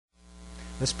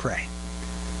Let's pray.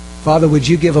 Father, would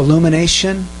you give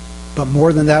illumination, but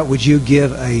more than that, would you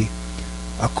give a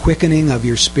quickening of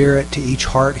your Spirit to each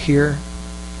heart here?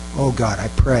 Oh God, I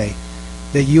pray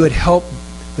that you would help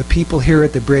the people here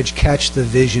at the bridge catch the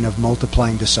vision of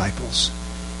multiplying disciples.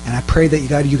 And I pray that,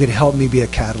 God, you could help me be a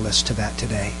catalyst to that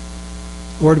today.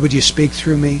 Lord, would you speak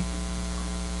through me?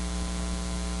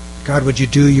 God, would you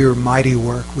do your mighty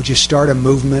work? Would you start a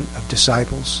movement of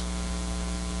disciples?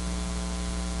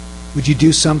 Would you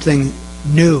do something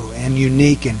new and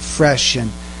unique and fresh and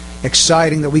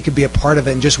exciting that we could be a part of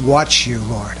it and just watch you,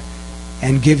 Lord,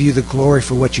 and give you the glory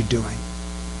for what you're doing.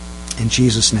 In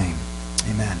Jesus' name,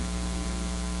 amen.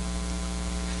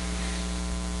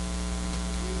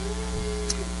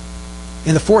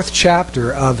 In the 4th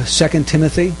chapter of 2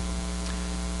 Timothy,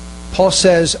 Paul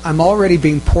says, I'm already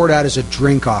being poured out as a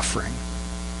drink offering,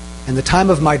 and the time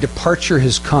of my departure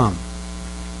has come.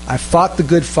 I've fought the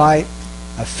good fight,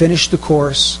 I've finished the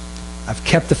course, I've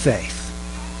kept the faith.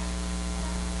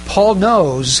 Paul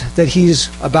knows that he's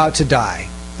about to die.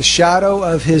 The shadow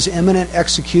of his imminent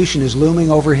execution is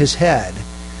looming over his head.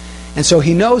 And so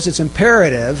he knows it's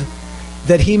imperative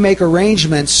that he make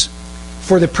arrangements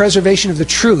for the preservation of the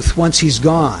truth once he's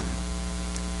gone.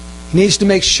 He needs to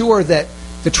make sure that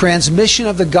the transmission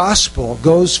of the gospel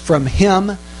goes from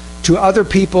him to other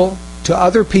people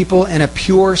in a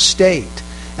pure state.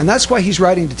 And that's why he's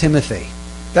writing to Timothy.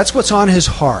 That's what's on his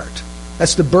heart.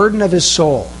 That's the burden of his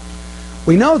soul.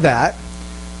 We know that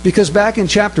because back in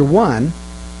chapter 1,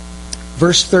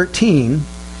 verse 13,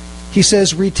 he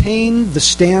says, retain the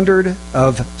standard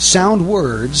of sound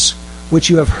words which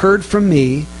you have heard from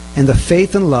me and the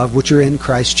faith and love which are in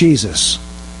Christ Jesus.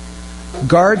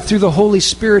 Guard through the Holy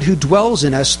Spirit who dwells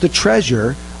in us the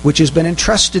treasure which has been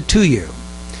entrusted to you.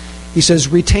 He says,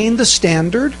 retain the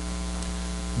standard,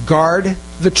 guard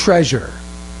the treasure.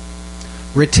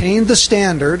 Retain the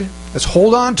standard, let's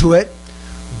hold on to it,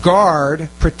 guard,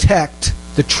 protect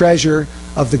the treasure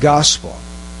of the gospel.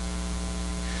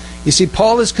 You see,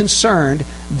 Paul is concerned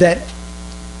that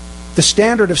the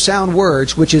standard of sound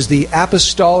words, which is the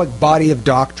apostolic body of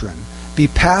doctrine, be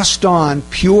passed on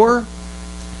pure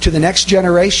to the next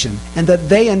generation, and that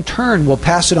they in turn will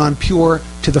pass it on pure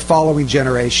to the following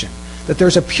generation. That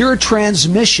there's a pure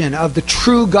transmission of the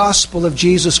true gospel of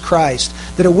Jesus Christ,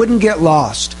 that it wouldn't get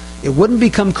lost, it wouldn't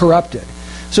become corrupted.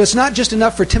 So it's not just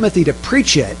enough for Timothy to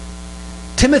preach it.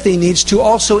 Timothy needs to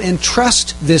also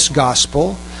entrust this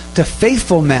gospel to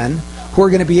faithful men who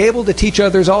are going to be able to teach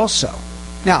others also.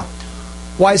 Now,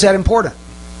 why is that important?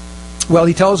 Well,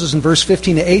 he tells us in verse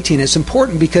 15 to 18, it's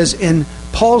important because in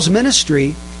Paul's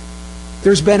ministry,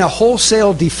 there's been a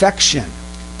wholesale defection.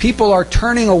 People are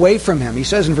turning away from him. He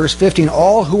says in verse 15,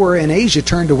 all who were in Asia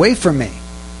turned away from me.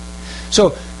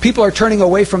 So people are turning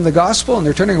away from the gospel and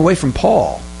they're turning away from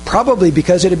Paul, probably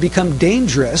because it had become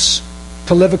dangerous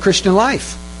to live a Christian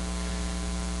life.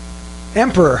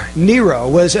 Emperor Nero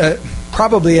was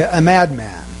probably a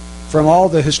madman from all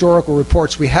the historical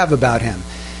reports we have about him.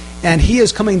 And he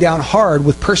is coming down hard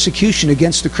with persecution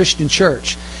against the Christian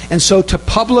church. And so to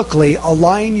publicly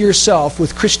align yourself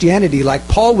with Christianity like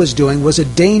Paul was doing was a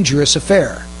dangerous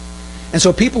affair. And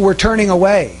so people were turning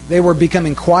away. They were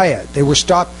becoming quiet. They were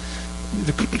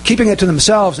keeping it to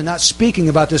themselves and not speaking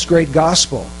about this great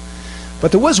gospel.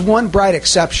 But there was one bright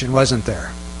exception, wasn't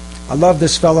there? I love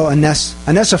this fellow,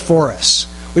 Onesiphorus.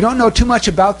 We don't know too much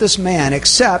about this man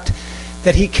except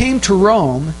that he came to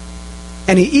Rome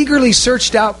and he eagerly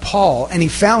searched out Paul and he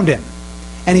found him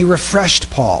and he refreshed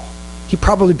Paul. He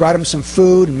probably brought him some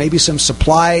food and maybe some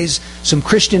supplies, some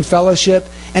Christian fellowship,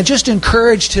 and just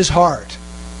encouraged his heart.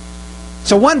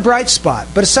 So one bright spot.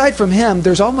 But aside from him,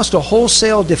 there's almost a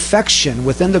wholesale defection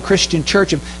within the Christian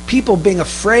church of people being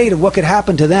afraid of what could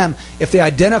happen to them if they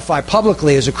identify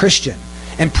publicly as a Christian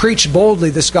and preach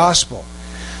boldly this gospel.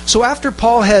 So after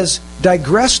Paul has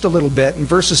digressed a little bit in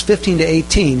verses 15 to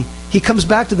 18, he comes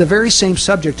back to the very same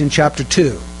subject in chapter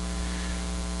 2.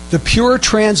 The pure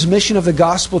transmission of the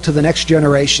gospel to the next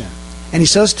generation. And he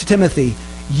says to Timothy,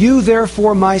 you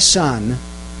therefore, my son,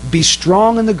 be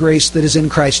strong in the grace that is in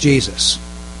Christ Jesus.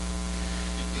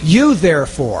 You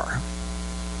therefore,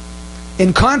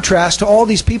 in contrast to all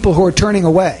these people who are turning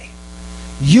away,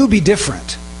 you be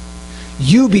different.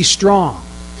 You be strong.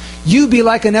 You be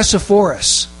like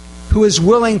Onesiphorus, who is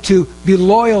willing to be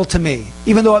loyal to me,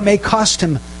 even though it may cost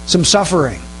him some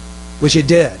suffering, which it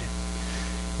did.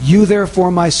 You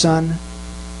therefore, my son,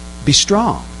 be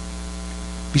strong.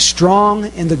 Be strong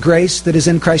in the grace that is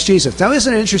in Christ Jesus. Now,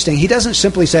 isn't it interesting? He doesn't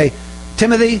simply say,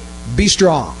 Timothy, be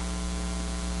strong.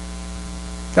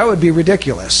 That would be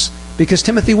ridiculous, because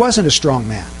Timothy wasn't a strong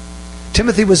man.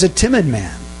 Timothy was a timid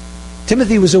man.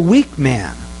 Timothy was a weak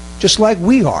man, just like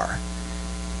we are.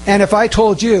 And if I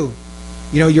told you,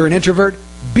 you're an introvert,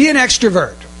 be an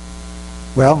extrovert.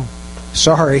 Well,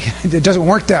 sorry, it doesn't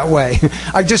work that way.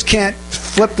 I just can't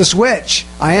flip the switch.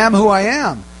 I am who I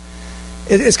am.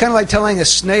 It's kind of like telling a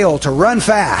snail to run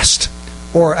fast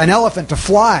or an elephant to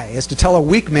fly is to tell a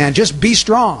weak man, just be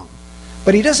strong.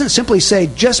 But he doesn't simply say,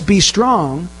 just be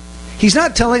strong. He's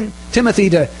not telling Timothy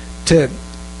to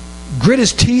grit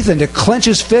his teeth and to clench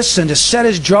his fists and to set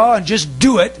his jaw and just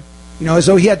do it, as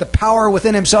though he had the power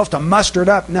within himself to muster it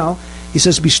up. No, he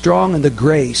says, be strong in the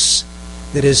grace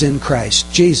that is in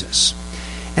Christ Jesus.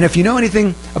 And if you know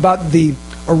anything about the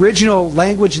original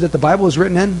language that the Bible was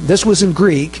written in, this was in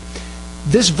Greek.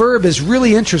 This verb is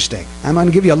really interesting. I'm going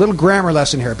to give you a little grammar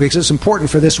lesson here because it's important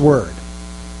for this word.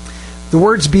 The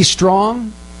words be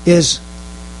strong is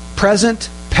present,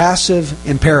 passive,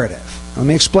 imperative. Let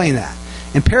me explain that.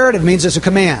 Imperative means it's a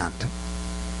command.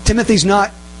 Timothy's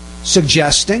not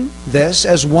suggesting this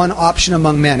as one option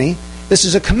among many. This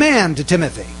is a command to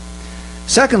Timothy.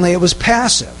 Secondly, it was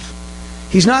passive.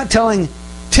 He's not telling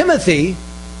Timothy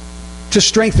to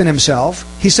strengthen himself.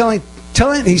 He's telling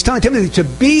Timothy to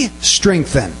be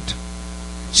strengthened.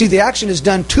 See, the action is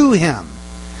done to him.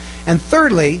 And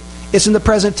thirdly, it's in the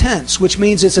present tense, which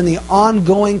means it's in the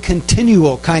ongoing,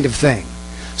 continual kind of thing.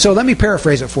 So let me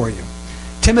paraphrase it for you.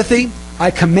 Timothy, I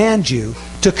command you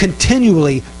to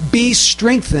continually be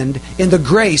strengthened in the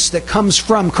grace that comes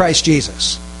from Christ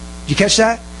Jesus. Did you catch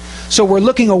that? So we're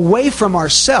looking away from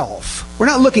ourselves. We're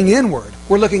not looking inward.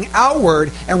 We're looking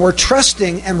outward, and we're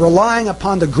trusting and relying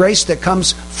upon the grace that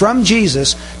comes from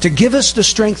Jesus to give us the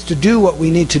strength to do what we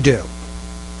need to do.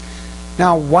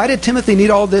 Now, why did Timothy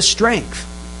need all this strength?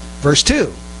 Verse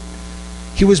 2.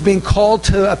 He was being called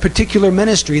to a particular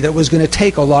ministry that was going to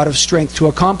take a lot of strength to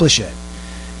accomplish it.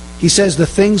 He says, the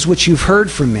things which you've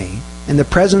heard from me in the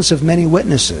presence of many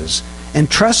witnesses,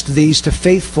 entrust these to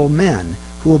faithful men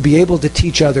who will be able to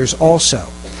teach others also.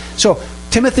 So,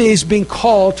 Timothy is being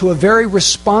called to a very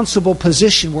responsible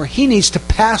position where he needs to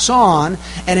pass on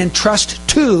and entrust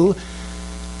to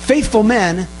faithful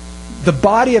men the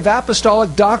body of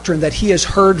apostolic doctrine that he has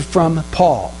heard from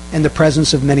Paul in the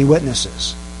presence of many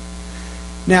witnesses.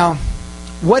 Now,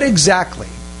 what exactly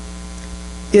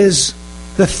is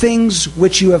the things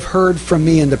which you have heard from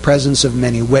me in the presence of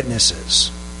many witnesses?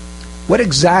 What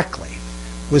exactly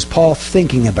was Paul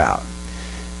thinking about?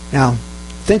 Now,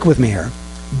 think with me here.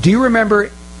 Do you remember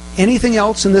anything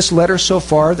else in this letter so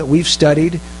far that we've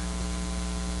studied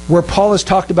where Paul has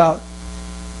talked about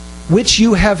which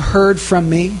you have heard from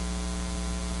me?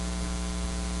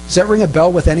 Does that ring a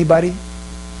bell with anybody?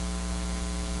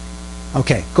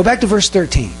 Okay, go back to verse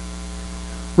 13.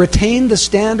 Retain the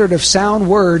standard of sound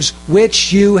words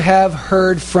which you have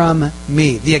heard from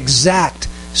me. The exact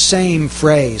same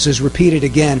phrase is repeated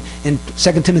again in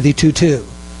 2 Timothy 2:2.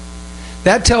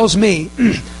 That tells me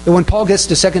that when Paul gets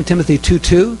to 2 Timothy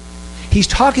 2:2, he's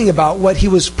talking about what he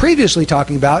was previously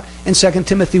talking about in 2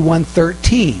 Timothy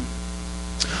 1:13,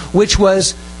 which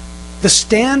was the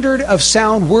standard of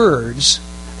sound words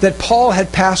that Paul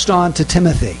had passed on to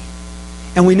Timothy.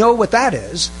 And we know what that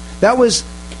is. That was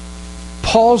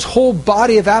Paul's whole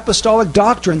body of apostolic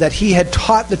doctrine that he had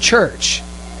taught the church.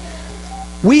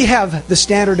 We have the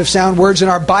standard of sound words in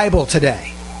our Bible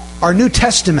today, our New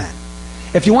Testament.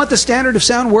 If you want the standard of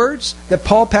sound words that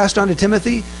Paul passed on to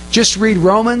Timothy, just read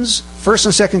Romans, 1st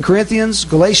and 2nd Corinthians,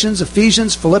 Galatians,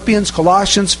 Ephesians, Philippians,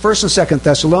 Colossians, 1st and 2nd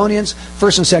Thessalonians,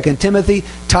 1st and 2nd Timothy,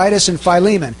 Titus, and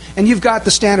Philemon. And you've got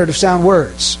the standard of sound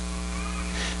words.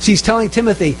 So he's telling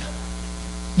Timothy,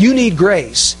 you need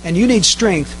grace and you need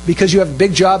strength because you have a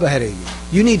big job ahead of you.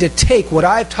 You need to take what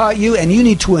I've taught you and you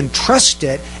need to entrust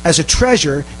it as a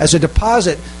treasure, as a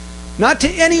deposit, not to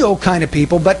any old kind of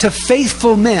people, but to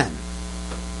faithful men.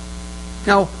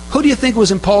 Now, who do you think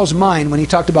was in Paul's mind when he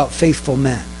talked about faithful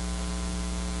men?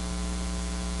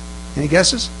 Any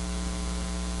guesses?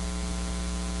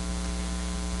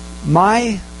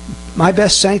 My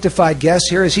best sanctified guess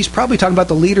here is he's probably talking about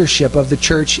the leadership of the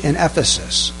church in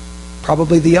Ephesus.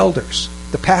 Probably the elders,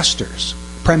 the pastors,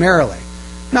 primarily.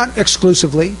 Not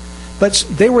exclusively, but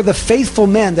they were the faithful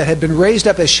men that had been raised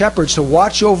up as shepherds to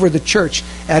watch over the church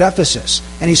at Ephesus.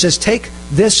 And he says, take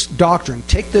this doctrine,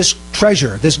 take this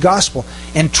treasure, this gospel,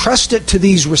 and trust it to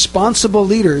these responsible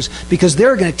leaders because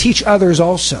they're going to teach others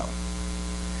also.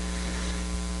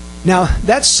 Now,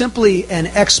 that's simply an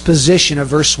exposition of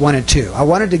verse 1 and 2. I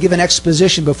wanted to give an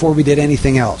exposition before we did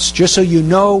anything else, just so you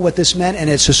know what this meant in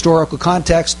its historical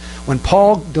context. When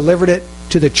Paul delivered it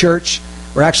to the church,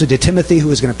 or actually to Timothy, who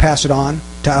was going to pass it on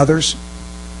to others.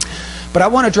 But I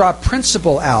want to draw a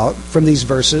principle out from these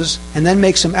verses and then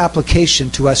make some application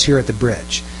to us here at the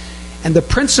Bridge. And the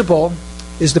principle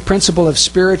is the principle of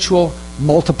spiritual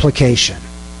multiplication.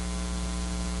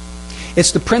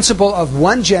 It's the principle of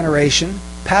one generation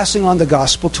passing on the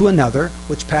gospel to another,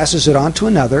 which passes it on to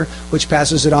another, which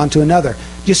passes it on to another.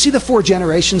 Do you see the 4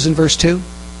 generations in verse 2?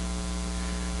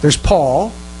 There's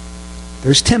Paul,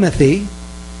 there's Timothy,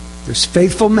 there's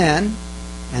faithful men,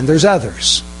 and there's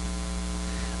others.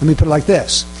 Let me put it like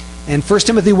this. In 1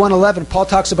 Timothy 1:11, Paul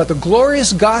talks about the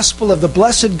glorious gospel of the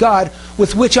blessed God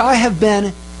with which I have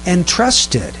been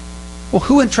entrusted. Well,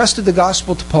 who entrusted the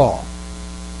gospel to Paul?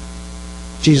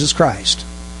 Jesus Christ.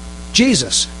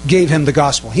 Jesus gave him the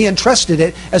gospel. He entrusted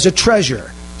it as a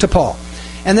treasure to Paul.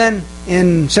 And then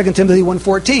in 2 Timothy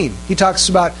 1:14, he talks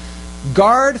about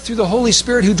guard through the Holy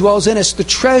Spirit who dwells in us the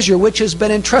treasure which has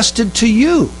been entrusted to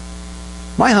you.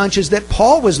 My hunch is that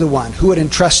Paul was the one who had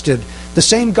entrusted the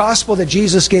same gospel that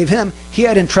Jesus gave him. He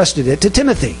had entrusted it to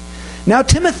Timothy. Now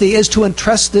Timothy is to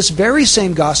entrust this very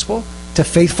same gospel to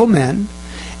faithful men,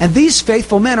 and these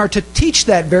faithful men are to teach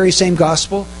that very same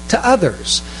gospel to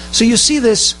others. So you see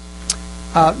this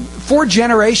 4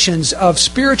 generations of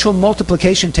spiritual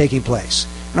multiplication taking place.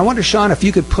 And I wonder, Sean, if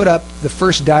you could put up the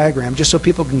first diagram just so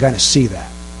people can kind of see that.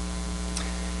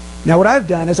 Now what I've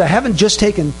done is I haven't just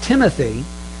taken Timothy,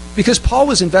 because Paul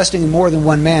was investing in more than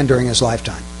one man during his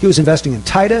lifetime. He was investing in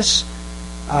Titus,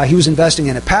 he was investing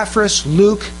in Epaphras,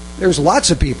 Luke. There's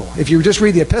lots of people. If you just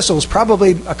read the epistles,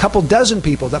 probably a couple dozen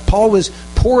people that Paul was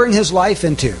pouring his life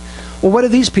into. Well, what do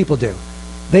these people do?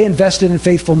 They invested in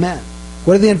faithful men.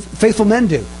 What do the faithful men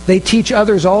do? They teach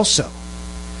others also.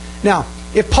 Now,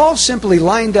 if Paul simply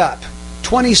lined up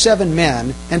 27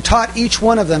 men and taught each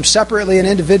one of them separately and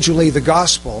individually the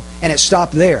gospel, and it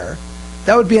stopped there,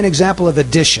 that would be an example of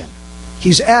addition.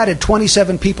 He's added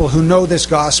 27 people who know this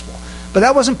gospel. But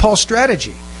that wasn't Paul's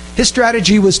strategy. His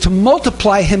strategy was to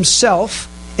multiply himself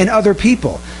in other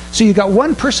people. So you've got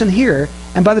one person here,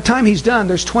 and by the time he's done,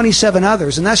 there's 27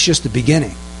 others, and that's just the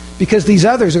beginning. Because these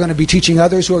others are going to be teaching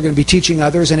others who are going to be teaching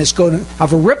others, and it's going to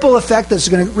have a ripple effect that's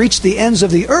going to reach the ends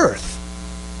of the earth.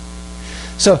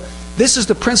 So this is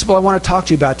the principle I want to talk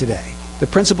to you about today. The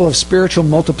principle of spiritual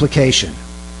multiplication.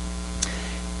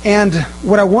 And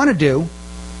what I want to do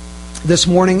this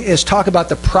morning is talk about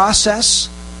the process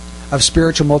of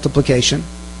spiritual multiplication,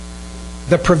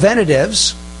 the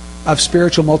preventatives of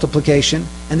spiritual multiplication,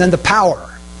 and then the power.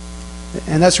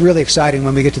 And that's really exciting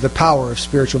when we get to the power of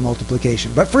spiritual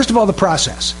multiplication. But first of all, the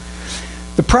process.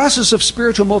 The process of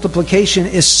spiritual multiplication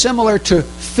is similar to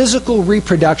physical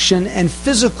reproduction and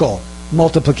physical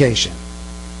multiplication.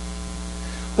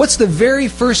 What's the very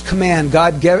first command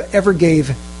God ever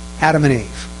gave Adam and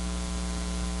Eve?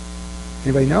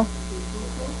 Anybody know?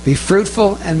 Be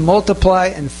fruitful and multiply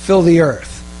and fill the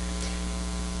earth.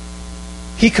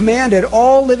 He commanded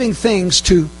all living things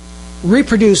to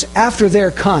reproduce after their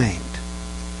kind.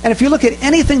 And if you look at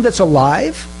anything that's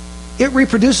alive, it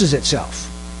reproduces itself.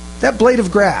 That blade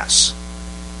of grass,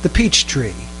 the peach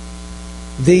tree,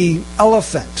 the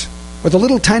elephant, or the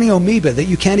little tiny amoeba that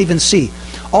you can't even see.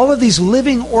 All of these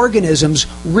living organisms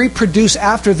reproduce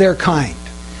after their kind.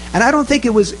 And I don't think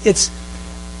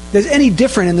there's any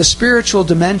different in the spiritual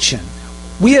dimension.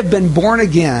 We have been born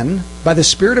again by the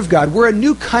Spirit of God. We're a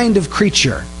new kind of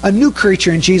creature, a new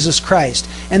creature in Jesus Christ.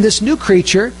 And this new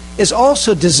creature is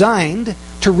also designed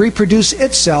to reproduce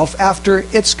itself after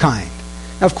its kind.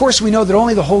 Now, of course, we know that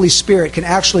only the Holy Spirit can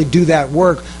actually do that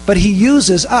work, but He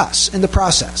uses us in the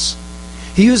process.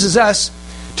 He uses us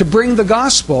to bring the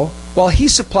gospel while He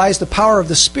supplies the power of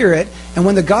the Spirit. And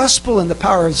when the gospel and the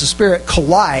power of the Spirit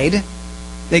collide,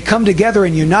 they come together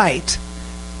and unite,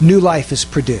 new life is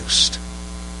produced.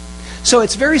 So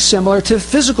it's very similar to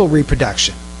physical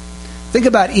reproduction. Think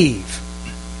about Eve.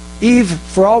 Eve,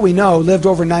 for all we know, lived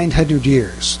over 900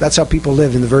 years. That's how people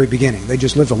lived in the very beginning. They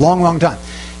just lived a long, long time.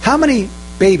 How many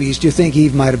babies do you think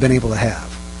Eve might have been able to have?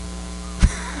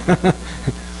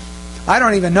 I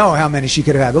don't even know how many she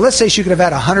could have had. But let's say she could have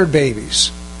had 100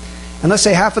 babies. And let's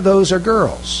say half of those are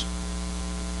girls.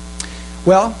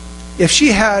 Well, if she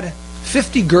had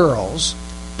 50 girls,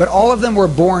 but all of them were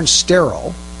born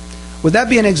sterile, would that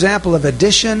be an example of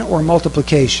addition or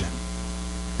multiplication?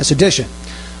 That's addition.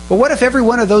 But what if every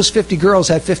one of those 50 girls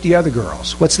had 50 other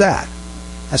girls? What's that?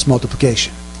 That's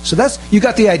multiplication. So you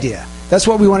got the idea. That's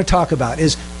what we want to talk about,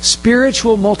 is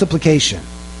spiritual multiplication.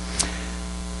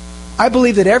 I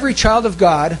believe that every child of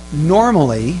God,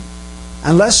 normally,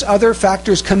 unless other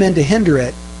factors come in to hinder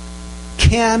it,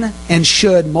 can and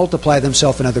should multiply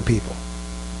themselves in other people.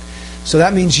 So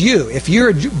that means you. If you're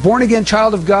a born-again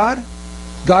child of God,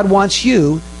 God wants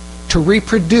you to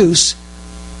reproduce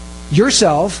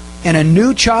yourself and a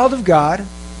new child of God.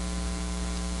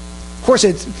 Of course,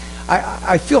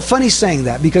 I feel funny saying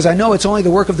that because I know it's only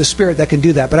the work of the Spirit that can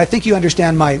do that. But I think you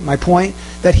understand my point,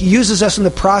 that He uses us in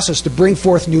the process to bring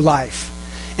forth new life.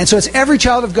 And so it's every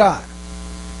child of God.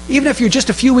 Even if you're just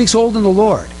a few weeks old in the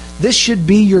Lord, this should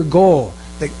be your goal,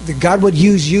 that God would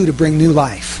use you to bring new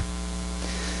life.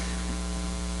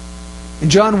 In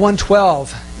John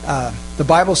 1:12, the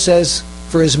Bible says,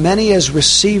 "For as many as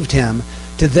received Him,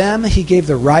 to them He gave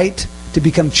the right to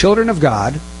become children of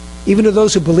God, even to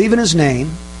those who believe in His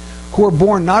name, who are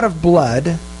born not of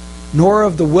blood, nor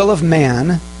of the will of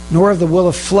man, nor of the will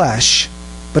of flesh,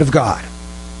 but of God."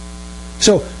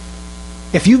 So,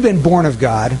 if you've been born of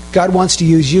God, God wants to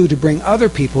use you to bring other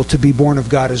people to be born of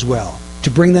God as well, to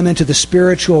bring them into the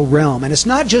spiritual realm. And it's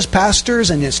not just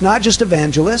pastors and it's not just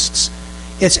evangelists.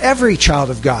 It's every child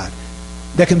of God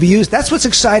that can be used. That's what's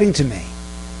exciting to me.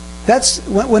 That's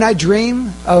when I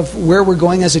dream of where we're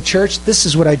going as a church, this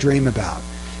is what I dream about.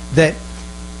 That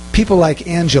people like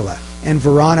Angela and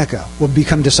Veronica will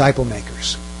become disciple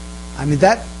makers. I mean,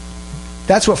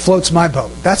 that's what floats my boat.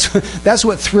 That's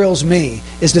what thrills me,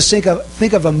 is to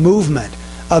think of a movement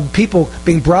of people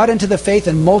being brought into the faith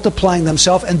and multiplying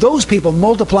themselves, and those people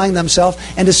multiplying themselves,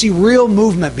 and to see real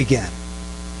movement begin.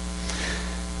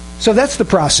 So that's the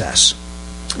process.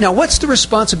 Now, what's the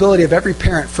responsibility of every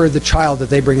parent for the child that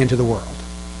they bring into the world?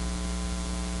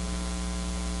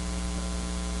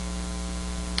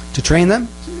 To train them?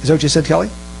 Is that what you said, Kelly?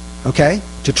 Okay.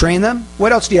 To train them?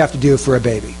 What else do you have to do for a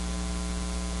baby?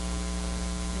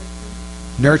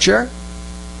 Nurture?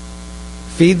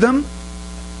 Feed them?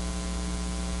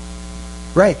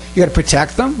 Right. You got to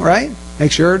protect them, right?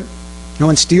 Make sure no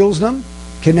one steals them,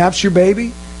 kidnaps your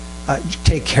baby.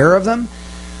 Take care of them.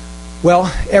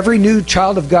 Well, every new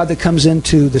child of God that comes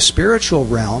into the spiritual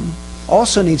realm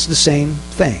also needs the same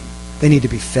thing. They need to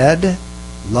be fed,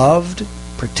 loved,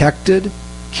 protected,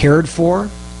 cared for,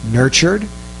 nurtured,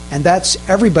 and that's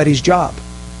everybody's job.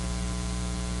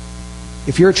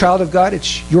 If you're a child of God,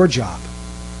 it's your job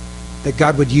that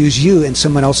God would use you in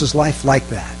someone else's life like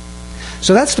that.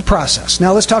 So that's the process.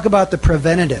 Now let's talk about the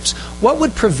preventatives. What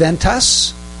would prevent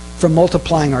us from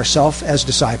multiplying ourselves as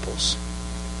disciples?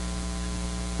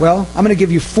 Well, I'm going to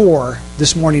give you 4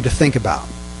 this morning to think about.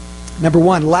 Number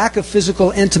 1, lack of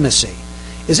physical intimacy.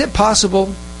 Is it possible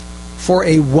for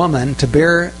a woman to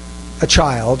bear a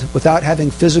child without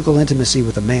having physical intimacy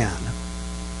with a man?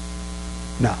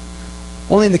 No.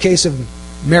 Only in the case of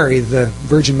Mary, the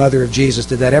Virgin Mother of Jesus,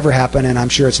 did that ever happen, and I'm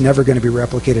sure it's never going to be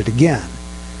replicated again.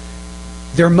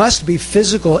 There must be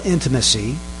physical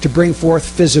intimacy to bring forth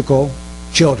physical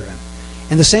children.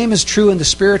 And the same is true in the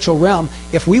spiritual realm.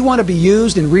 If we want to be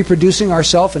used in reproducing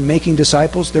ourselves and making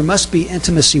disciples, there must be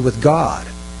intimacy with God.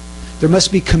 There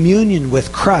must be communion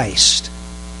with Christ.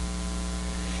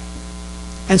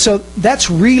 And so that's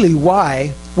really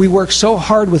why we work so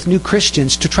hard with new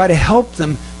Christians, to try to help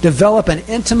them develop an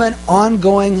intimate,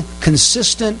 ongoing,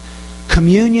 consistent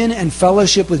communion and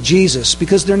fellowship with Jesus,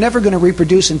 because they're never going to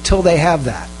reproduce until they have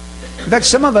that. In fact,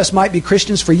 some of us might be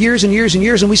Christians for years and years and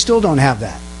years, and we still don't have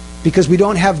that, because we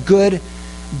don't have good,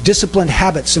 disciplined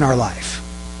habits in our life.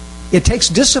 It takes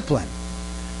discipline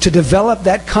to develop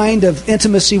that kind of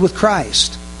intimacy with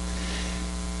Christ.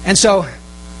 And so,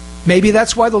 maybe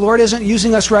that's why the Lord isn't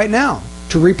using us right now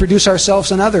to reproduce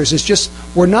ourselves and others. It's just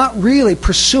we're not really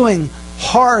pursuing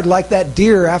hard like that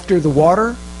deer after the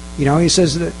water. You know, He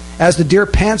says that as the deer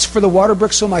pants for the water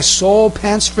brook, so my soul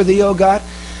pants for Thee, O God.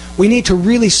 We need to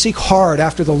really seek hard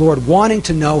after the Lord, wanting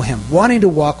to know Him, wanting to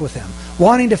walk with Him,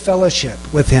 wanting to fellowship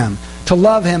with Him, to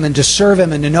love Him and to serve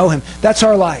Him and to know Him. That's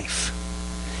our life.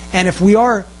 And if we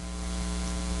are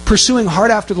pursuing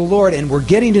hard after the Lord and we're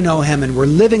getting to know Him and we're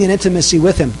living in intimacy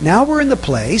with Him, now we're in the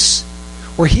place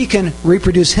where He can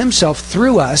reproduce Himself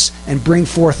through us and bring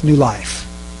forth new life.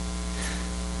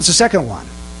 That's the second one.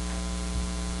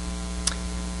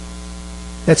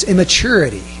 That's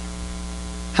immaturity.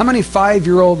 How many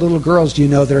 5-year-old little girls do you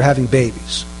know that are having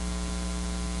babies?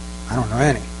 I don't know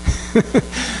any.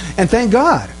 And thank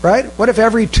God, right? What if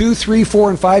every 2, 3, 4,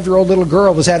 and 5-year-old little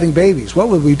girl was having babies? What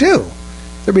would we do?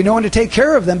 There'd be no one to take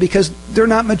care of them because they're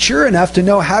not mature enough to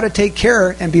know how to take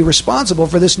care and be responsible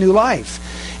for this new life.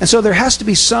 And so there has to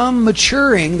be some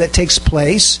maturing that takes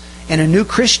place in a new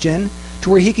Christian to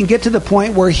where he can get to the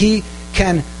point where he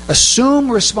can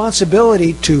assume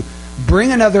responsibility to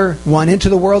bring another one into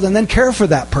the world and then care for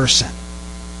that person.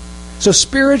 So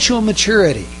spiritual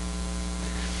maturity.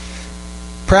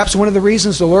 Perhaps one of the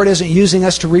reasons the Lord isn't using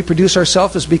us to reproduce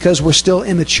ourselves is because we're still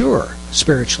immature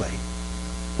spiritually.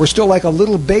 We're still like a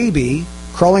little baby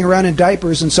crawling around in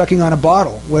diapers and sucking on a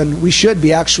bottle when we should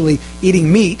be actually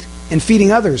eating meat and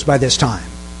feeding others by this time.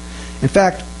 In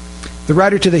fact, the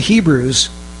writer to the Hebrews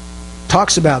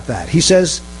talks about that. He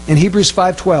says in Hebrews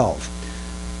 5:12,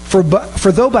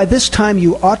 For though by this time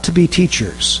you ought to be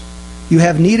teachers, you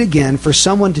have need again for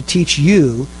someone to teach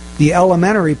you the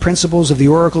elementary principles of the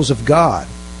oracles of God.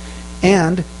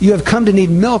 And you have come to need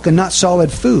milk and not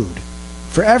solid food.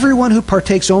 For everyone who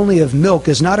partakes only of milk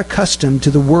is not accustomed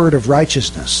to the word of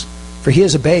righteousness, for he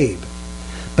is a babe.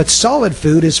 But solid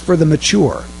food is for the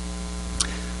mature,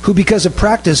 who because of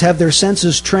practice have their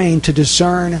senses trained to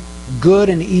discern good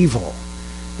and evil.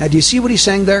 Now, do you see what he's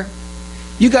saying there?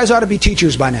 You guys ought to be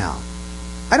teachers by now.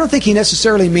 I don't think he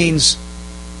necessarily means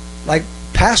like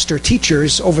pastor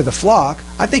teachers over the flock.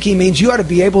 I think he means you ought to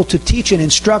be able to teach and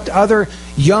instruct other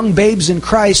young babes in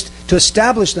Christ to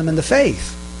establish them in the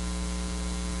faith.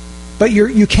 But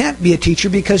you can't be a teacher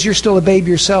because you're still a babe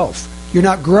yourself. You're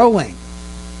not growing.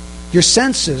 Your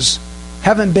senses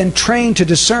haven't been trained to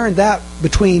discern that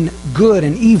between good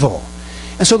and evil.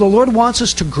 And so the Lord wants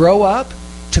us to grow up,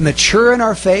 to mature in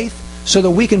our faith, so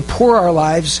that we can pour our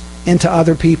lives into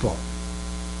other people.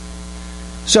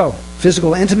 So,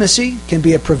 physical intimacy can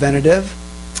be a preventative.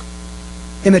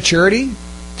 Immaturity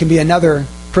can be another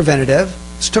preventative.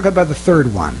 Let's talk about the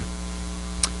third one.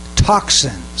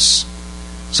 Toxins.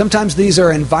 Sometimes these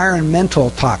are environmental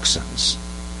toxins,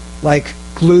 like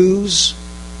glues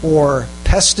or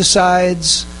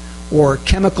pesticides or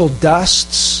chemical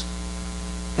dusts.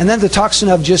 And then the toxin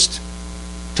of just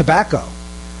tobacco.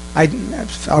 I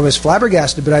was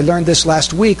flabbergasted, but I learned this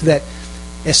last week that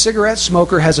a cigarette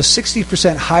smoker has a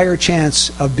 60% higher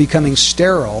chance of becoming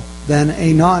sterile than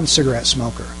a non-cigarette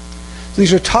smoker.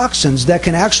 These are toxins that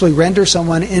can actually render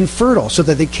someone infertile so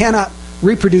that they cannot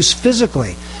reproduce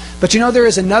physically. But you know, there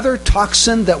is another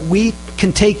toxin that we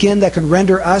can take in that can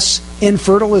render us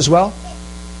infertile as well.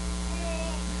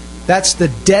 That's the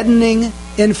deadening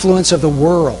influence of the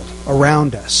world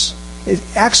around us. It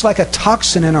acts like a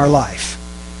toxin in our life.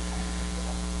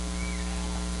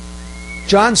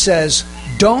 John says,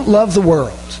 don't love the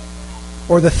world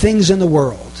or the things in the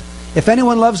world. If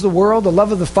anyone loves the world, the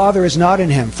love of the Father is not in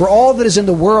him. For all that is in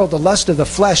the world, the lust of the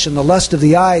flesh and the lust of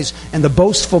the eyes and the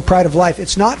boastful pride of life,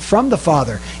 it's not from the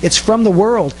Father, it's from the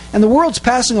world. And the world's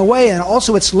passing away and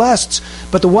also its lusts,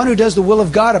 but the one who does the will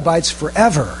of God abides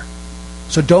forever.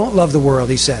 So don't love the world,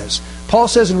 he says. Paul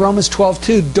says in Romans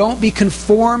 12:2, don't be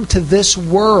conformed to this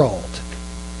world,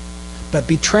 but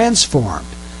be transformed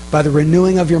by the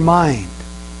renewing of your mind.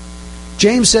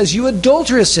 James says, you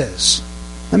adulteresses.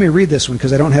 Let me read this one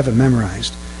because I don't have it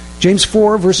memorized. James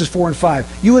 4, verses 4 and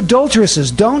 5. You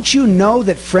adulteresses, don't you know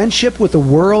that friendship with the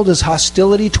world is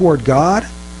hostility toward God?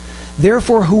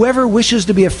 Therefore, whoever wishes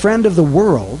to be a friend of the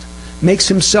world makes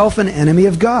himself an enemy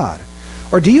of God.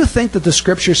 Or do you think that the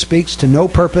Scripture speaks to no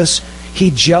purpose? He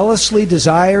jealously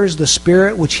desires the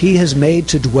Spirit which He has made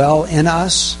to dwell in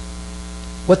us.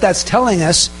 What that's telling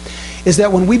us is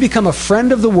that when we become a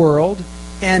friend of the world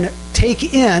and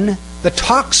take in the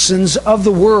toxins of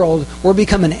the world, we're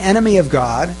become an enemy of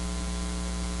God.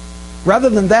 Rather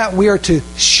than that, we are to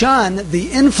shun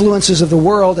the influences of the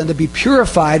world and to be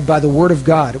purified by the Word of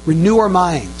God. Renew our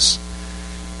minds.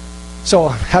 So,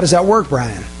 how does that work,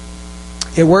 Brian?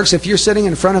 It works if you're sitting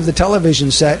in front of the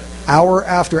television set hour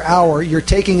after hour, you're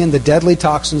taking in the deadly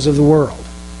toxins of the world.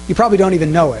 You probably don't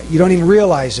even know it. You don't even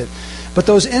realize it. But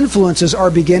those influences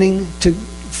are beginning to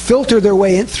filter their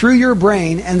way in through your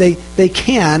brain, and they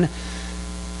can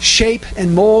shape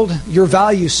and mold your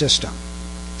value system.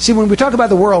 See, when we talk about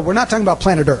the world, we're not talking about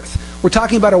planet Earth. We're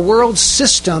talking about a world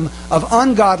system of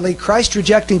ungodly,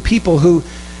 Christ-rejecting people who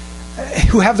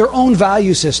have their own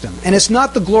value system. And it's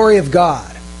not the glory of God.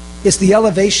 It's the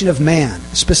elevation of man,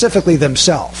 specifically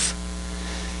themselves.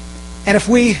 And if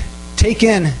we take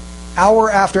in hour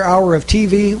after hour of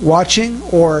TV watching,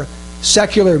 or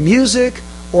secular music,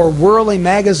 or worldly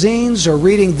magazines, or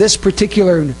reading this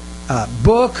particular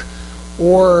book,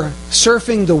 or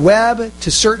surfing the web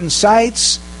to certain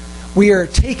sites, we are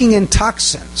taking in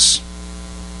toxins.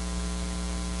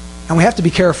 And we have to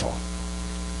be careful,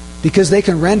 because they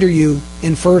can render you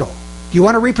infertile. Do you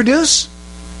want to reproduce?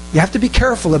 You have to be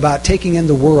careful about taking in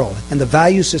the world and the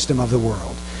value system of the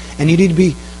world. And you need to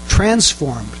be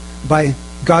transformed by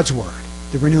God's Word,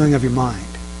 the renewing of your mind.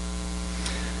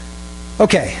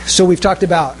 Okay, so we've talked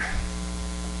about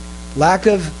lack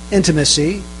of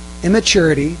intimacy,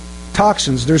 immaturity,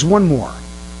 toxins. There's one more.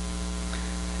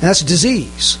 And that's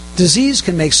disease. Disease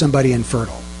can make somebody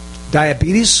infertile.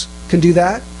 Diabetes can do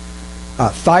that.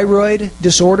 Thyroid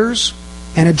disorders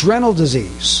and adrenal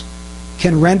disease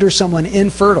can render someone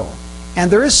infertile. And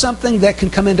there is something that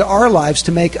can come into our lives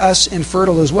to make us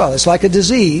infertile as well. It's like a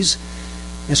disease.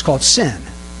 It's called sin.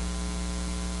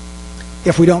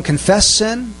 if we don't confess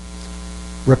sin,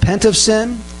 repent of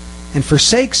sin, and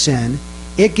forsake sin,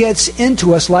 it gets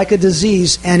into us like a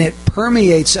disease, and it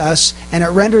permeates us, and it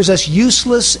renders us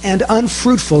useless and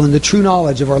unfruitful in the true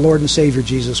knowledge of our Lord and Savior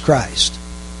Jesus Christ.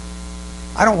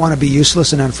 I don't want to be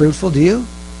useless and unfruitful, do you?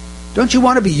 Don't you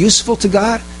want to be useful to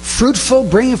God? Fruitful,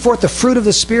 bringing forth the fruit of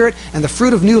the Spirit and the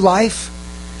fruit of new life?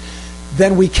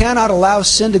 Then we cannot allow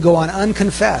sin to go on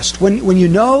unconfessed. When you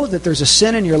know that there's a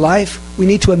sin in your life, we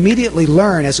need to immediately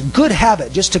learn as a good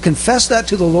habit just to confess that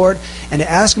to the Lord and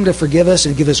to ask Him to forgive us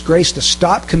and give us grace to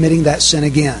stop committing that sin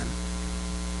again.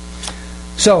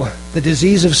 So, the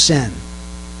disease of sin.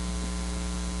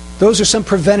 Those are some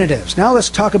preventatives. Now let's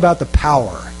talk about the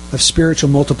power of spiritual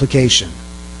multiplication.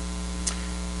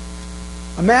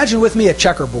 Imagine with me a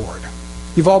checkerboard.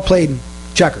 You've all played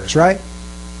checkers, right?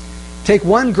 Take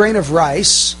 1 grain of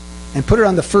rice and put it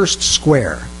on the first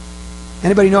square.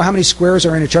 Anybody know how many squares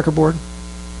are in a checkerboard?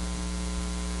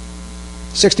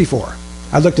 64.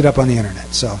 I looked it up on the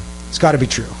internet, so it's got to be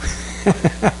true.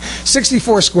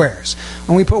 64 squares.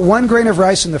 When we put 1 grain of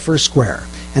rice in the first square,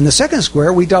 and the second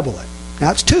square, we double it.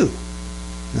 Now it's 2. In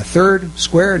the third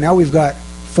square, now we've got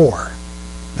 4.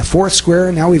 The fourth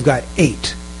square, now we've got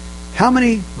 8. How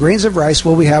many grains of rice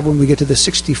will we have when we get to the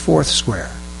 64th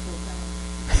square?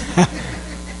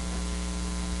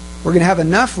 We're going to have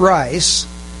enough rice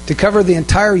to cover the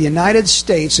entire United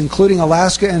States, including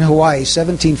Alaska and Hawaii,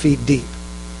 17 feet deep.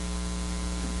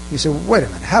 You say, well, wait a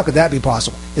minute, how could that be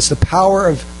possible? It's the power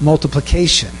of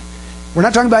multiplication. We're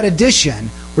not talking about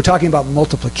addition, we're talking about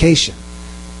multiplication.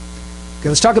 Okay,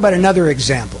 let's talk about another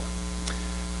example.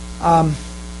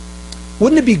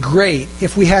 Wouldn't it be great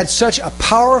if we had such a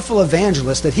powerful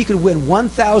evangelist that he could win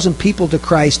 1,000 people to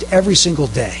Christ every single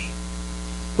day?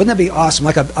 Wouldn't that be awesome?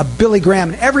 Like a Billy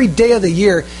Graham. And every day of the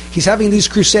year, he's having these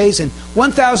crusades, and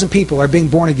 1,000 people are being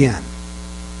born again.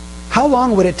 How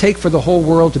long would it take for the whole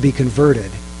world to be converted?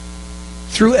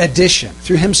 Through addition,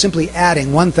 through him simply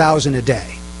adding 1,000 a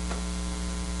day.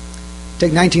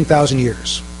 Take 19,000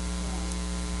 years.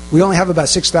 We only have about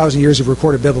 6,000 years of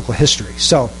recorded biblical history.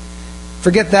 So,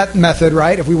 forget that method,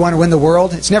 right? If we want to win the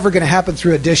world, it's never going to happen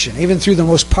through addition, even through the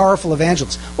most powerful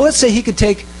evangelists. Well, let's say he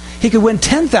could win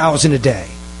 10,000 a day.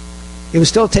 It would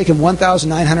still take him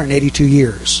 1,982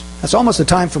 years. That's almost the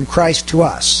time from Christ to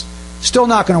us. Still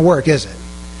not going to work, is it?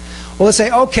 Well, let's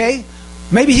say, okay,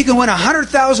 maybe he can win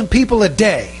 100,000 people a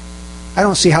day. I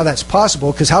don't see how that's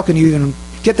possible, because how can you even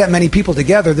get that many people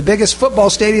together? The biggest football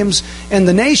stadiums in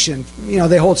the nation,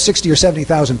 they hold 60 or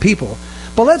 70,000 people.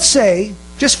 But let's say,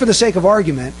 just for the sake of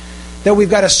argument, that we've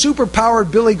got a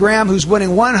super-powered Billy Graham who's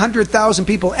winning 100,000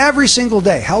 people every single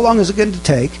day. How long is it going to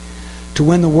take to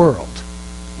win the world?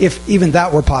 If even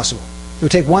that were possible. It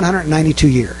would take 192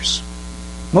 years.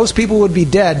 Most people would be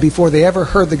dead before they ever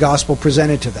heard the gospel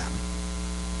presented to them.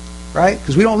 Right?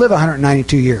 Because we don't live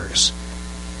 192 years.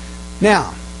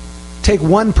 Now, take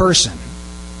one person,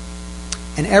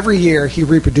 and every year he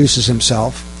reproduces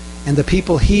himself, and the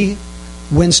people he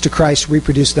wins to Christ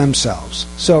reproduce themselves.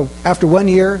 So, after 1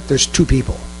 year, there's 2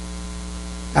 people.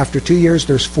 After 2 years,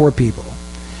 there's 4 people.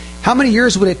 How many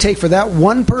years would it take for that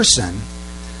one person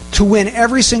to win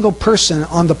every single person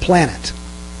on the planet?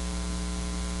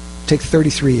 Take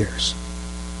 33 years.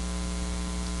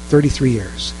 33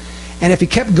 years. And if he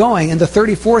kept going, in the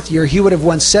 34th year, he would have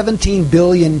won 17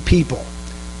 billion people,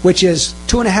 which is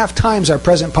 2.5 times our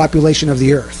present population of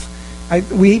the earth.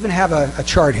 We even have a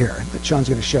chart here that Sean's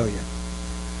going to show you.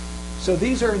 So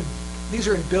these are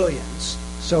in billions.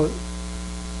 So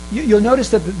you'll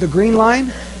notice that the green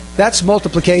line, that's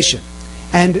multiplication.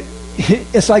 And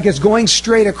it's like it's going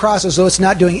straight across as though it's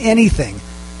not doing anything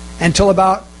until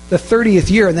about the 30th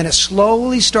year, and then it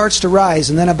slowly starts to rise,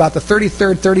 and then about the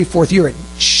 33rd, 34th year, it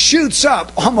shoots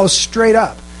up, almost straight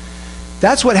up.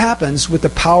 That's what happens with the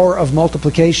power of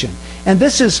multiplication. And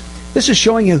this is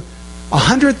showing you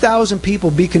 100,000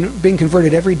 people being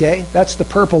converted every day. That's the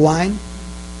purple line.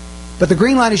 But the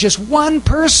green line is just one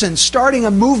person starting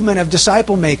a movement of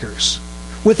disciple makers.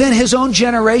 Within his own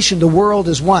generation, the world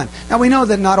is one. Now, we know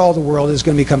that not all the world is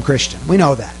going to become Christian. We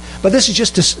know that. But this is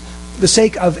just the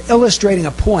sake of illustrating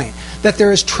a point, that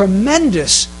there is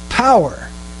tremendous power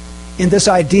in this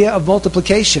idea of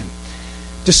multiplication.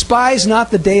 Despise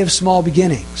not the day of small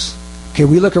beginnings. Okay,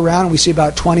 we look around and we see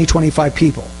about 20, 25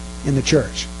 people in the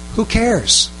church. Who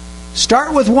cares?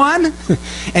 Start with one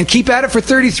and keep at it for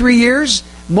 33 years.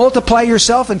 Multiply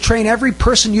yourself and train every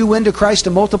person you win to Christ to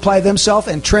multiply themselves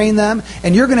and train them.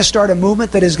 And you're going to start a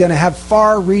movement that is going to have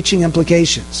far-reaching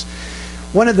implications.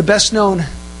 One of the best-known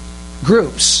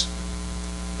groups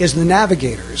is the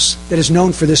Navigators, that is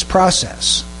known for this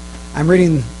process. I'm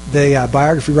reading the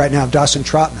biography right now of Dawson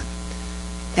Trotman.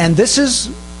 And this is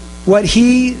what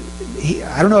he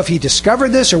I don't know if he discovered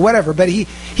this or whatever, but he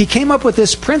came up with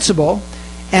this principle,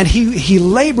 and he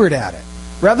labored at it.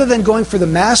 Rather than going for the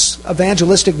mass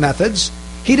evangelistic methods,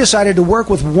 he decided to work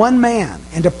with one man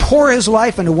and to pour his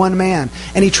life into one man.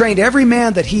 And he trained every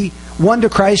man that he won to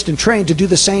Christ and trained to do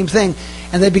the same thing.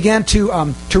 And they began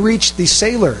to reach the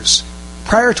sailors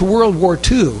prior to World War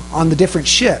II on the different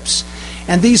ships.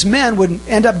 And these men would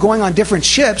end up going on different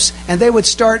ships, and they would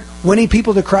start winning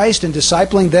people to Christ and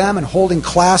discipling them and holding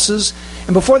classes.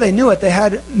 And before they knew it, they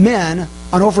had men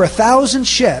on over 1,000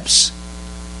 ships.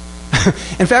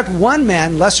 In fact, one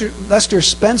man, Lester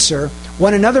Spencer,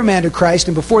 won another man to Christ,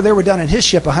 and before they were done in his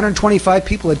ship, 125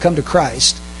 people had come to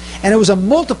Christ. And it was a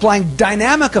multiplying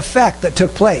dynamic effect that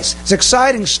took place. It's an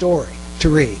exciting story to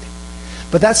read.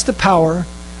 But that's the power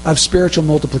of spiritual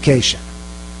multiplication.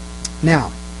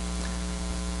 Now,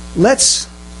 let's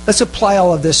apply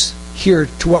all of this here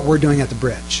to what we're doing at the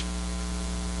Bridge.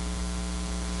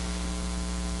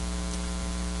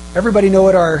 Everybody know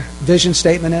what our vision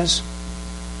statement is?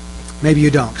 Maybe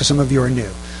you don't, because some of you are new.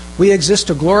 We exist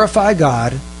to glorify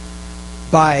God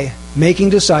by making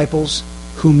disciples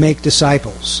who make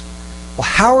disciples. Well,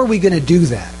 how are we going to do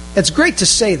that? It's great to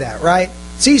say that, right?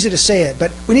 It's easy to say it,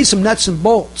 but we need some nuts and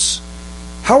bolts.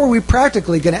 How are we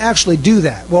practically going to actually do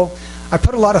that? Well, I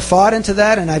put a lot of thought into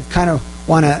that, and I kind of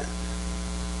want to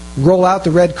roll out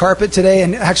the red carpet today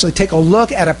and actually take a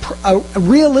look at a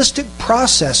realistic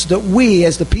process that we,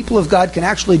 as the people of God, can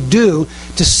actually do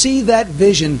to see that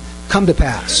vision come to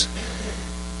pass.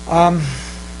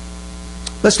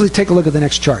 Let's take a look at the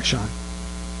next chart, Sean.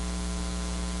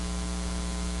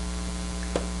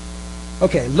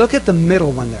 Okay, look at the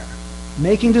middle one there.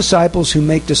 Making disciples who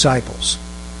make disciples.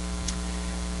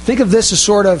 Think of this as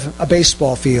sort of a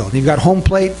baseball field. You've got home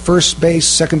plate, first base,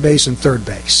 second base, and third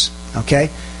base. Okay?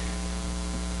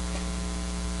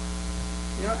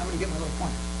 You know what? I'm going to get my little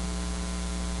pointer.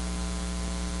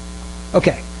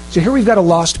 Okay, so here we've got a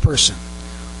lost person.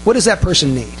 What does that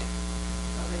person need?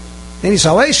 They need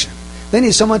salvation. They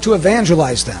need someone to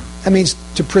evangelize them. That means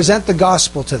to present the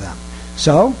gospel to them.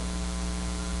 So,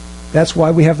 that's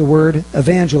why we have the word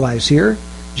evangelize here.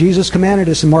 Jesus commanded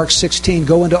us in Mark 16,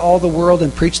 go into all the world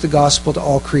and preach the gospel to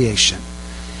all creation.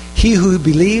 He who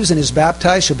believes and is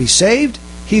baptized shall be saved.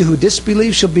 He who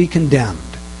disbelieves shall be condemned.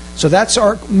 So that's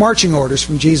our marching orders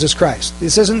from Jesus Christ.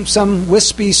 This isn't some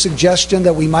wispy suggestion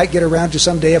that we might get around to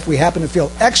someday if we happen to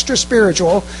feel extra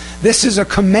spiritual. This is a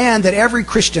command that every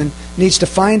Christian needs to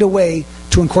find a way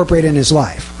to incorporate in his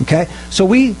life. Okay? So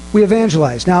we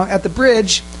evangelize. Now, at the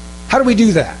Bridge, how do we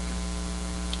do that?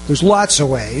 There's lots of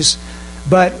ways.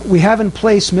 But we have in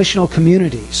place missional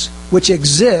communities, which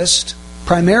exist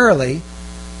primarily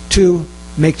to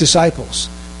make disciples,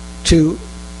 to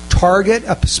target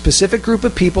a specific group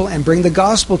of people and bring the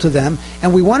gospel to them.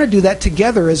 And we want to do that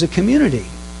together as a community.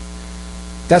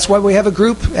 That's why we have a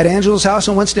group at Angela's house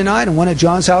on Wednesday night and one at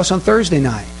John's house on Thursday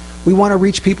night. We want to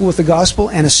reach people with the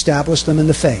gospel and establish them in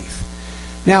the faith.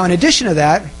 Now, in addition to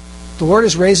that, the Lord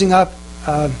is raising up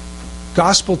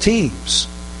gospel teams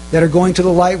that are going to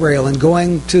the light rail and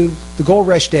going to the Gold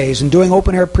Rush days and doing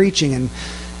open air preaching, and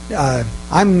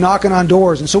I'm knocking on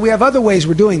doors. And so we have other ways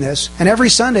we're doing this, and every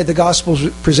Sunday the gospel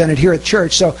is presented here at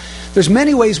church. So there's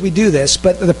many ways we do this,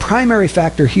 but the primary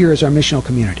factor here is our missional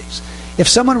communities. If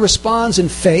someone responds in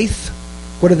faith,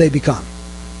 what do they become?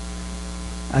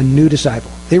 A new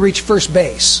disciple. They reach first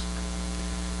base.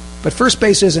 But first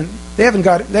base they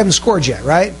haven't scored yet,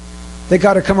 right? They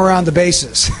got to come around the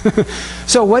bases.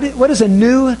 So what does a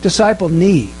new disciple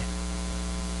need?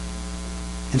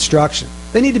 Instruction.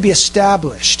 They need to be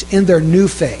established in their new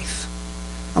faith.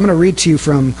 I'm going to read to you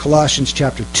from Colossians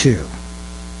chapter 2.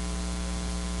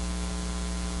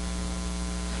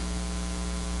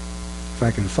 If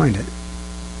I can find it.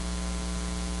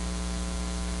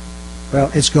 Well,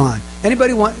 it's gone.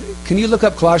 Anybody can you look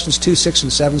up Colossians 2, 6,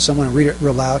 and 7, someone, and read it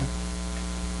real loud?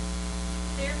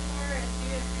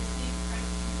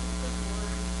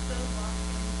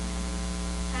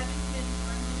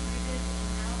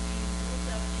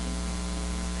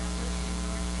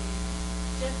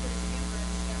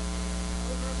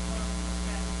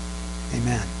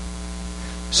 Amen.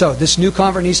 So this new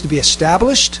convert needs to be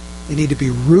established. They need to be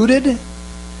rooted.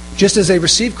 Just as they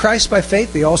receive Christ by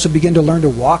faith, they also begin to learn to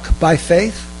walk by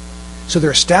faith. So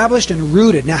they're established and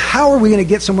rooted. Now, how are we going to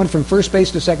get someone from first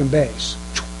base to second base?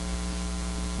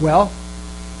 Well,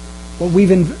 what we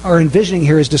are envisioning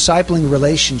here is discipling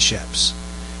relationships.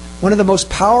 One of the most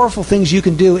powerful things you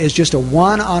can do is just a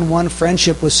one-on-one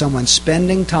friendship with someone,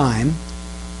 spending time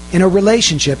in a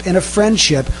relationship, in a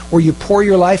friendship, where you pour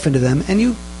your life into them and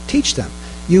you teach them.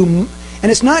 And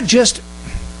it's not just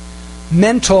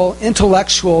mental,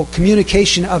 intellectual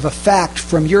communication of a fact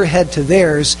from your head to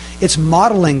theirs. It's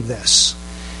modeling this.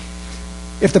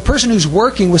 If the person who's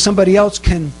working with somebody else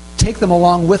can take them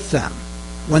along with them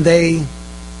when they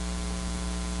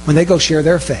go share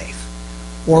their faith,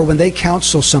 or when they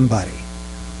counsel somebody,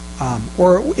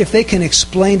 or if they can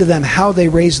explain to them how they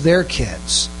raise their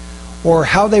kids, or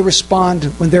how they respond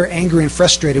when they're angry and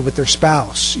frustrated with their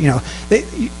spouse.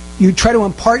 You try to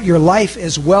impart your life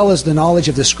as well as the knowledge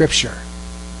of the Scripture.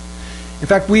 In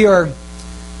fact, we are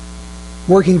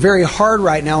working very hard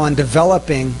right now on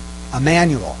developing a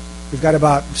manual. We've got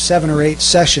about 7 or 8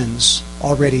 sessions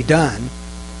already done.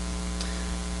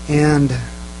 And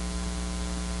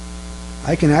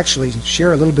I can actually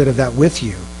share a little bit of that with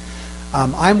you.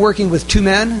 I'm working with 2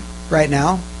 men right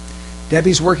now.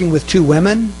 Debbie's working with 2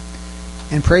 women.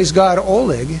 And praise God,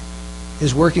 Oleg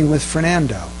is working with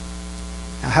Fernando.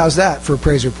 Now, how's that for a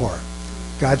praise report?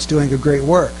 God's doing a great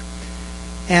work.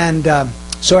 And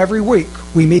so every week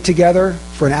we meet together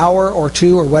for an hour or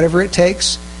 2 or whatever it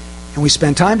takes, and we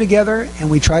spend time together and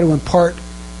we try to impart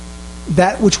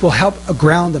that which will help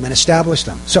ground them and establish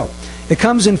them. So it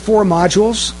comes in 4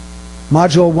 modules.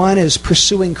 Module 1 is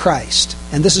pursuing Christ,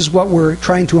 and this is what we're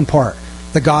trying to impart: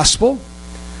 the gospel,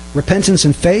 repentance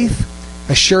and faith,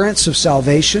 assurance of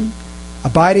salvation,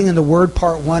 abiding in the Word,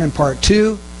 part 1 and part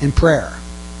 2, and prayer.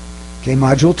 Okay,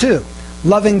 module 2,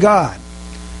 loving God.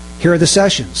 Here are the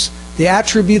sessions: the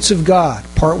attributes of God,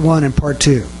 part 1 and part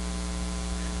 2,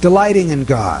 delighting in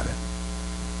God,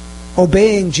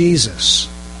 obeying Jesus,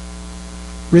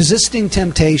 resisting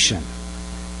temptation,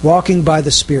 walking by the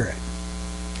Spirit.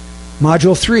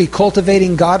 Module 3,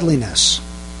 cultivating godliness,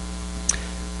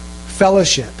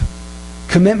 fellowship,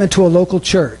 commitment to a local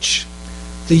church,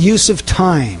 the use of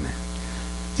time,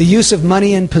 the use of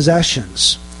money and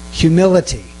possessions,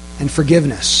 humility and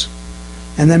forgiveness.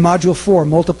 And then module 4,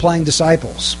 multiplying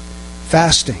disciples,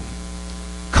 fasting,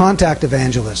 contact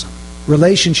evangelism,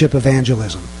 relationship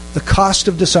evangelism, the cost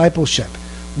of discipleship,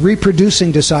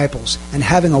 reproducing disciples, and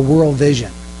having a world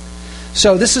vision.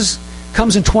 So this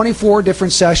comes in 24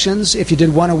 different sessions. If you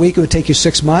did 1 a week, it would take you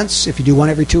 6 months. If you do 1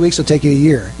 every 2 weeks, it'll take you a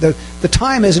year. The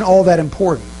time isn't all that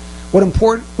important.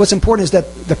 What's important is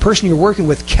that the person you're working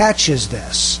with catches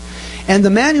this. And the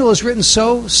manual is written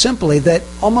so simply that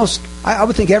almost, I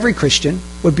would think every Christian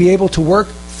would be able to work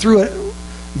through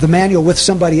the manual with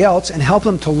somebody else and help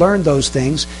them to learn those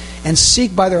things and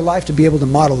seek by their life to be able to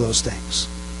model those things.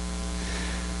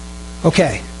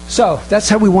 Okay, so that's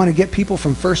how we want to get people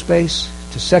from first base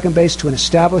to second base to an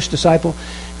established disciple.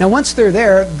 Now, once they're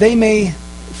there, they may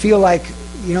feel like,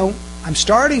 I'm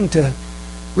starting to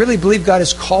really believe God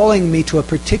is calling me to a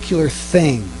particular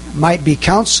thing. Might be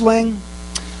counseling,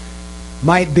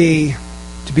 might be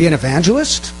to be an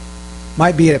evangelist,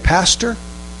 might be a pastor,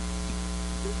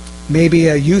 maybe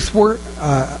a youth or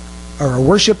a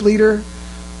worship leader,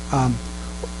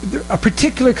 a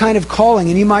particular kind of calling,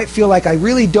 and you might feel like I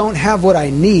really don't have what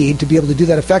I need to be able to do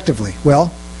that effectively.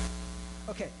 Well,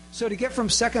 okay, so to get from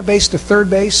second base to third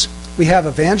base, we have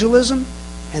evangelism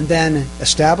and then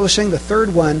establishing. The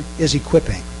third one is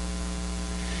equipping.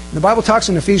 And the Bible talks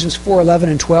in Ephesians 4:11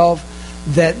 and 12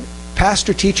 that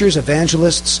pastor, teachers,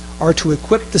 evangelists are to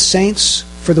equip the saints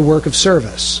for the work of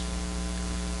service.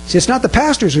 See, it's not the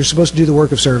pastors who are supposed to do the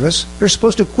work of service. They're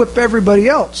supposed to equip everybody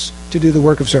else to do the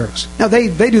work of service. Now, they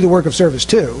do the work of service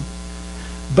too,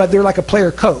 but they're like a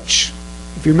player coach.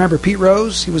 If you remember Pete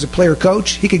Rose, he was a player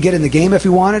coach. He could get in the game if he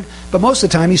wanted, but most of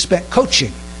the time he spent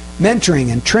coaching,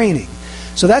 mentoring, and training.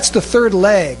 So that's the third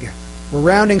leg. We're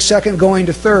rounding second, going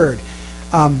to third.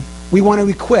 We want to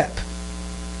equip.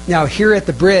 Now, here at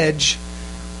the Bridge,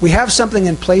 we have something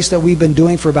in place that we've been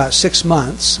doing for about 6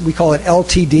 months. We call it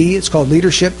LTD. It's called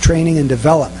Leadership, Training, and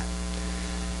Development.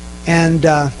 And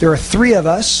there are 3 of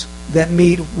us that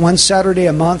meet one Saturday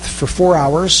a month for 4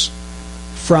 hours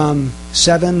from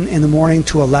 7 in the morning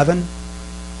to 11.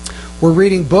 We're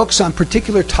reading books on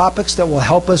particular topics that will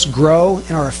help us grow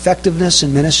in our effectiveness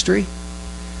in ministry.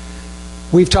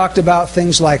 We've talked about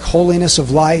things like holiness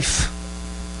of life,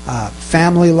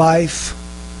 family life,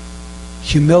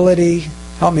 humility.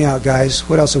 Help me out, guys.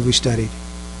 What else have we studied?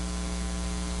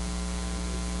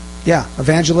 Yeah,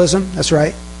 evangelism. That's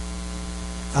right.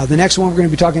 The next one we're going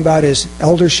to be talking about is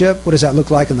eldership. What does that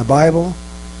look like in the Bible?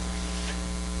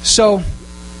 So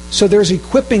there's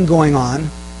equipping going on.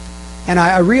 And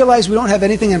I realize we don't have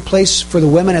anything in place for the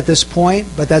women at this point,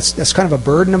 but that's kind of a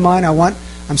burden of mine.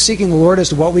 I'm seeking the Lord as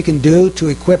to what we can do to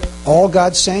equip all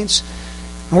God's saints.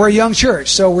 And we're a young church,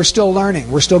 so we're still learning.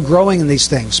 We're still growing in these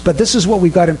things. But this is what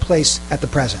we've got in place at the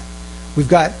present. We've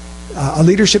got a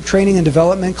leadership training and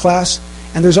development class,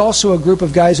 And there's also a group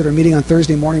of guys that are meeting on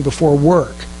Thursday morning before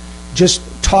work, just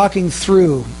talking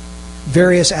through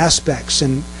various aspects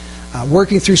and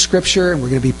working through Scripture, and we're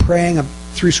going to be praying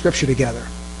through Scripture together.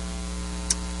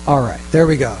 All right, there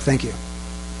we go. Thank you.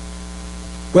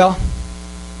 Well,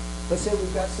 let's say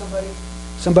we've got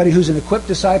somebody who's an equipped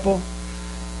disciple.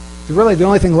 Really, the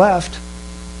only thing left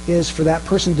is for that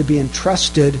person to be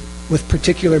entrusted with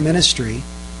particular ministry,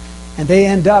 and they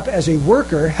end up as a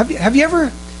worker. Have you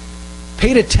ever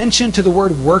paid attention to the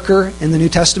word worker in the New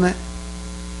Testament?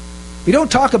 We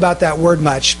don't talk about that word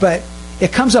much, but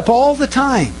it comes up all the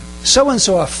time.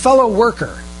 So-and-so, a fellow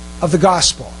worker of the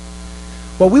gospel.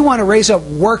 Well, we want to raise up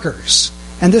workers,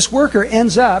 and this worker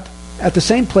ends up at the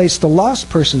same place the lost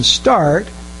person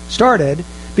started,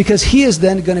 because he is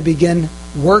then going to begin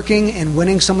working and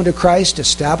winning someone to Christ,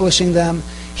 establishing them.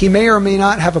 He may or may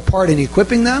not have a part in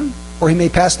equipping them, or he may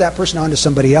pass that person on to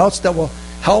somebody else that will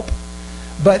help.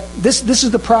 But this is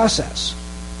the process.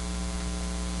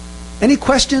 Any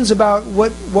questions about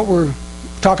what we're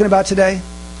talking about today?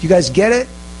 You guys get it?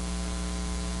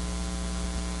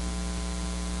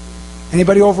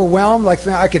 Anybody overwhelmed? Like,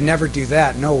 I could never do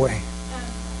that. No way.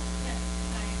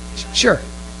 Sure.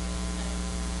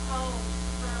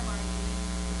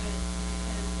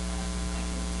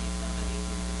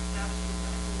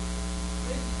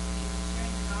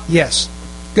 Yes.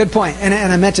 Good point. And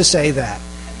I meant to say that.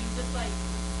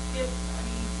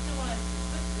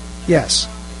 Yes.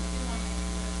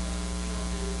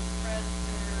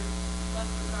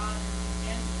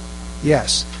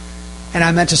 Yes. And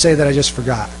I meant to say that, I just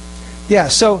forgot. Yeah,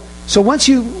 so once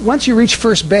you reach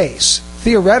first base,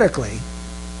 theoretically,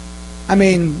 I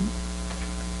mean,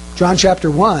 John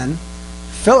chapter 1,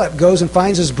 Philip goes and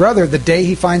finds his brother the day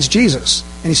he finds Jesus.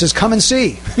 And he says, come and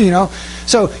see.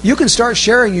 So you can start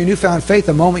sharing your newfound faith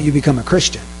the moment you become a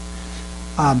Christian.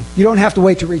 You don't have to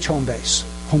wait to reach home base,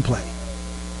 home plate.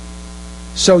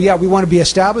 So yeah, we want to be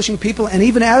establishing people. And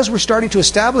even as we're starting to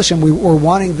establish them, we're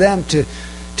wanting them to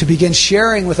begin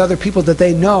sharing with other people that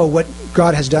they know what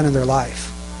God has done in their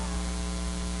life.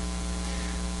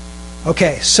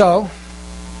 Okay, so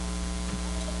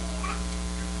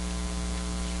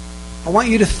I want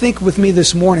you to think with me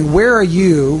this morning, where are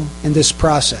you in this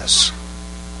process?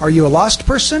 Are you a lost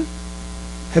person?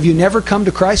 Have you never come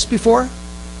to Christ before?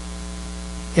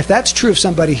 If that's true of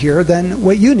somebody here, then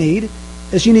what you need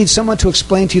is you need someone to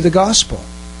explain to you the gospel.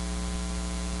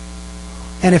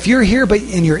 And if you're here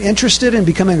and you're interested in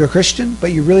becoming a Christian,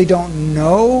 but you really don't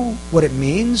know what it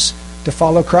means to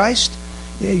follow Christ,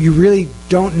 you really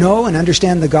don't know and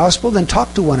understand the gospel, then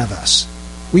talk to one of us.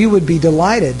 We would be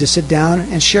delighted to sit down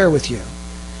and share with you.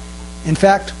 In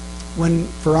fact, when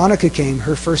Veronica came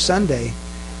her first Sunday,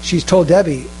 she told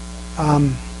Debbie,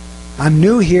 I'm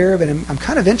new here, but I'm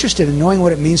kind of interested in knowing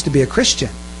what it means to be a Christian.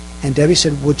 And Debbie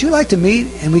said, would you like to meet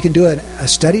and we can do a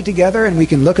study together and we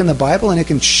can look in the Bible and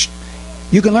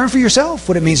you can learn for yourself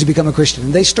what it means to become a Christian.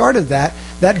 And they started that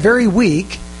very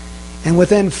week, and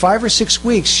within 5 or 6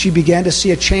 weeks, she began to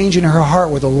see a change in her heart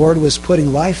where the Lord was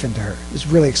putting life into her. It was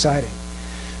really exciting.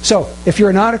 So, if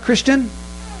you're not a Christian,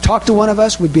 talk to one of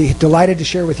us. We'd be delighted to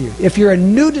share with you. If you're a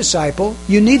new disciple,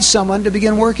 you need someone to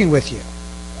begin working with you.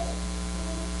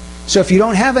 So if you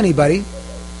don't have anybody,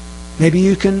 maybe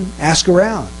you can ask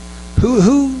around.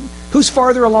 Who's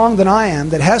farther along than I am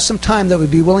that has some time that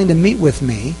would be willing to meet with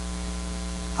me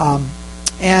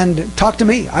and talk to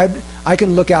me? I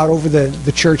can look out over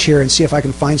the church here and see if I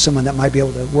can find someone that might be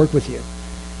able to work with you.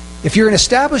 If you're an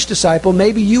established disciple,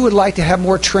 maybe you would like to have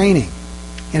more training.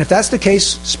 And if that's the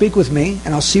case, speak with me,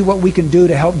 and I'll see what we can do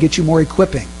to help get you more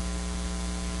equipping.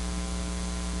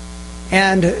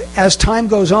 And as time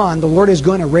goes on, the Lord is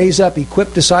going to raise up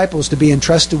equipped disciples to be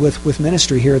entrusted with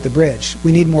ministry here at the Bridge.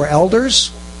 We need more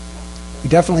elders. We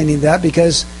definitely need that,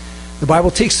 because the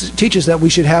Bible teaches that we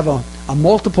should have a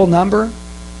multiple number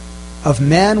of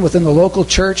men within the local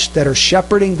church that are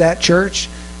shepherding that church.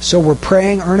 So we're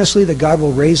praying earnestly that God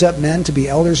will raise up men to be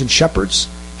elders and shepherds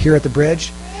here at the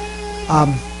Bridge.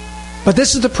 But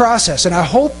this is the process, and I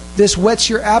hope this whets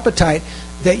your appetite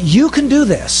that you can do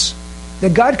this,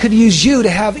 that God could use you to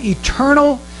have an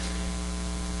eternal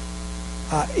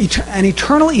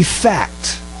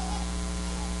effect.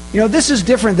 This is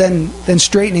different than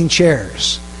straightening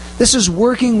chairs. This is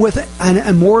working with an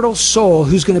immortal soul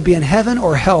who's going to be in heaven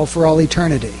or hell for all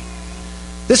eternity.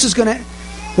 This is going to,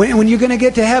 when you're going to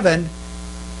get to heaven,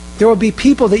 there will be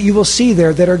people that you will see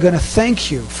there that are going to thank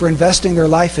you for investing their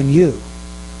life in you.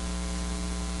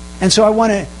 And so I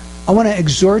want to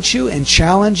exhort you and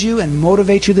challenge you and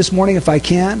motivate you this morning, if I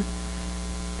can,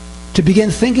 to begin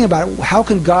thinking about how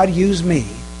can God use me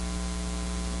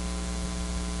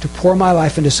to pour my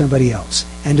life into somebody else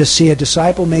and to see a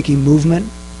disciple-making movement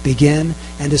begin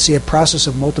and to see a process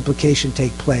of multiplication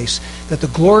take place, that the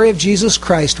glory of Jesus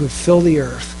Christ would fill the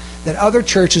earth, that other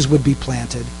churches would be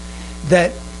planted,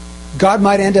 that God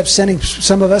might end up sending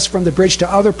some of us from the bridge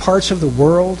to other parts of the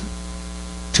world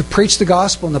to preach the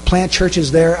gospel and to plant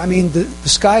churches there. I mean, the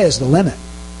sky is the limit.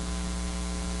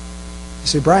 You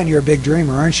say, Brian, you're a big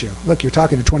dreamer, aren't you? Look, you're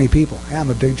talking to 20 people. Yeah,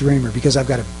 I'm a big dreamer because I've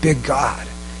got a big God.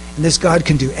 And this God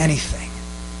can do anything.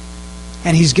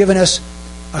 And He's given us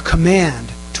a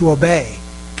command to obey.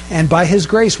 And by His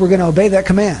grace, we're going to obey that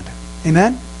command.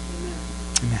 Amen?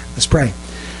 Amen. Let's pray.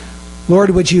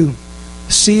 Lord, would you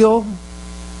seal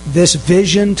this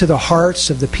vision to the hearts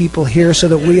of the people here so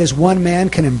that we as one man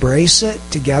can embrace it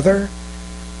together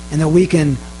and that we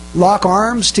can lock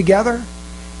arms together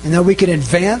and that we can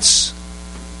advance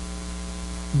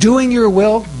doing your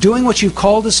will, doing what you've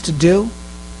called us to do.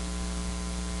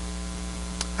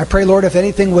 I pray, Lord, if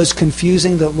anything was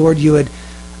confusing, that, Lord, you would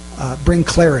bring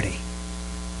clarity.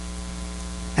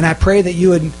 And I pray that you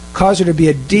would cause there to be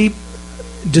a deep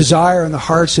desire in the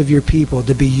hearts of your people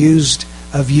to be used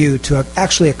of you to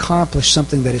actually accomplish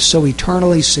something that is so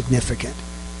eternally significant.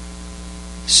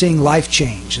 Seeing life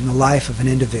change in the life of an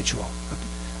individual,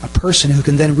 a person who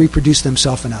can then reproduce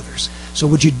themselves in others. So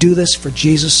would you do this for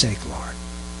Jesus' sake, Lord?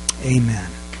 Amen.